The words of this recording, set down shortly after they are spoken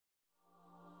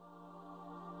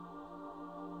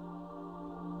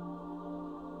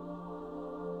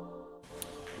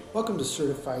Welcome to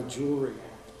Certified Jewelry.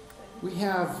 We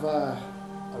have a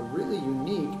really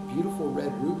unique, beautiful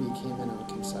red ruby came in on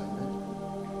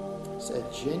consignment. It's a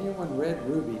genuine red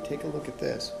ruby. Take a look at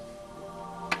this.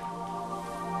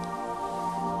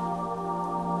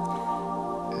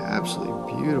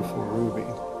 Absolutely beautiful ruby.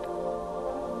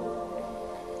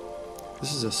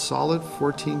 This is a solid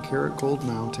 14 karat gold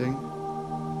mounting.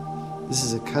 This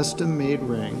is a custom made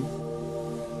ring.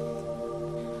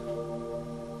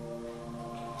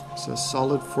 It's a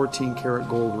solid 14 karat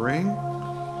gold ring.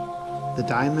 The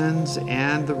diamonds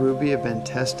and the ruby have been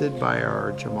tested by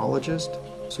our gemologist,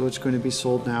 so it's going to be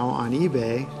sold now on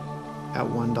eBay at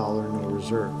 $1 no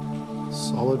reserve.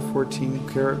 Solid 14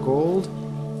 karat gold,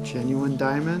 genuine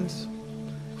diamonds,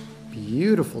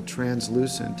 beautiful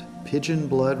translucent pigeon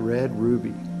blood red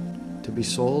ruby to be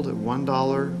sold at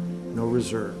 $1 no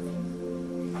reserve.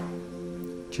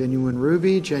 Genuine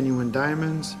ruby, genuine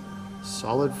diamonds,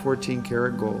 solid 14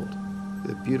 karat gold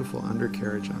with a beautiful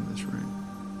undercarriage on this ring.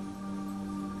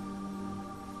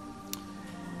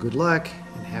 Good luck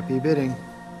and happy bidding.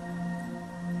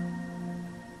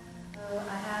 So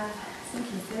I have some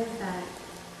pieces that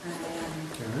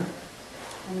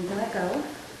I need to let go.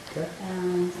 Okay.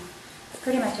 And it's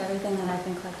pretty much everything that I've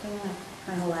been collecting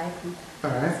my whole life. And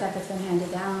All right. stuff that's been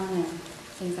handed down and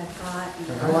things I've got. And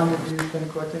How long have you been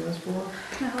collecting this for?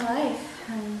 my whole life.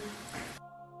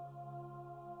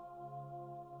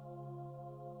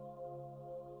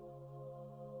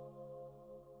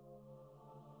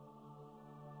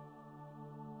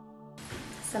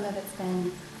 Some of it's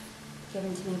been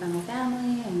given to me by my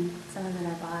family, and some of it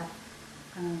I bought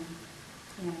from,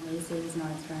 Macy's,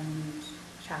 Nordstrom,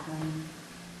 traveling,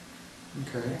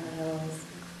 Okay. Hills,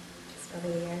 just over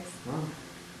the years. Wow.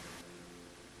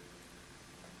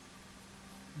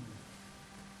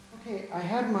 Okay, I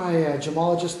had my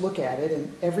gemologist look at it,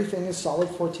 and everything is solid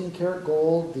 14 karat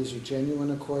gold. These are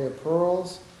genuine Akoya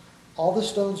pearls. All the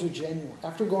stones are genuine.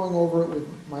 After going over it with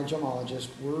my gemologist,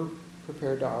 we're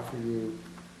prepared to offer you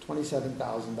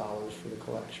 $27,000 for the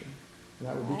collection. And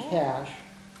that would be cash.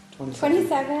 27?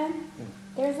 Yeah.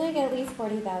 There's like at least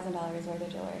 $40,000 worth of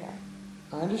jewelry here.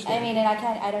 I understand. I mean, and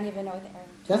I don't even know what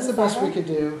That's the best we could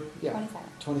do. Yeah. 27.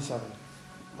 27.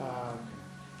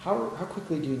 How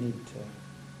quickly do you need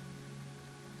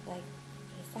to? Like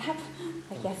ASAP?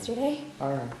 Like yesterday?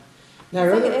 All right. Now,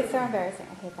 it's so embarrassing.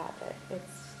 I hate that, but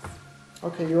it's...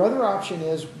 Okay, your other option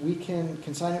is we can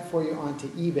consign it for you onto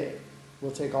eBay.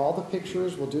 We'll take all the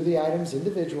pictures, we'll do the items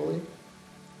individually,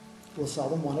 we'll sell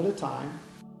them one at a time.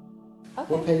 Okay.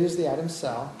 We'll pay you as the items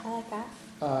sell. I like that.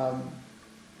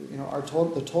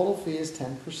 The total fee is 10%.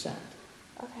 Okay.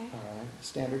 All right,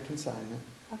 standard consignment.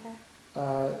 Okay.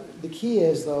 The key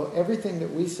is, though, everything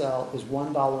that we sell is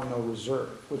 $1 no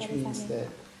reserve, which means that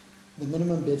the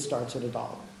minimum bid starts at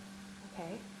 $1.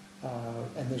 Okay.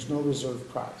 And there's no reserve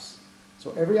price.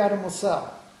 So every item will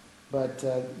sell, but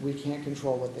we can't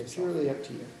control what they sell. It's really up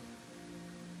to you.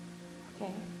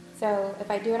 Okay. So if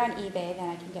I do it on eBay, then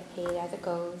I can get paid as it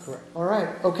goes. Correct. All right.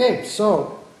 Okay.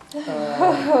 So. Okay.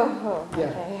 Okay.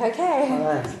 All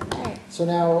right. All right. So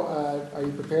now, are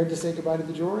you prepared to say goodbye to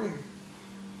the jewelry?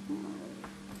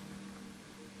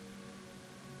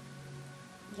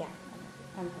 Yeah,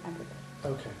 I'm prepared.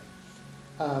 Okay.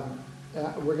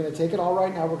 We're going to take it all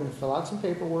right now. We're going to fill out some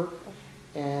paperwork,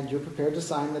 and you're prepared to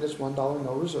sign that it's $1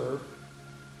 no reserve.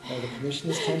 The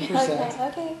commission is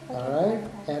 10%. Okay. All right,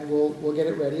 and we'll get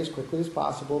it ready as quickly as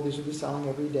possible. These will be selling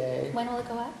every day. When will it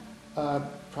go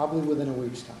up? Probably within a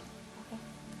week's time. Okay.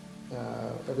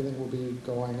 Everything will be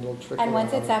going. It'll trickle. And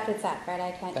once out. it's up, right?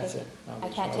 I can't That's take it. it. No, I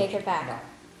can't no, take it back. No,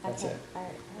 that's okay. it. All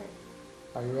right.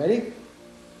 Are you ready?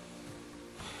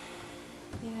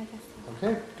 Yeah, I guess so.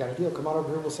 Okay, got a deal. Come on over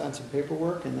here. We'll sign some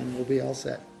paperwork, and then we'll be all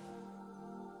set.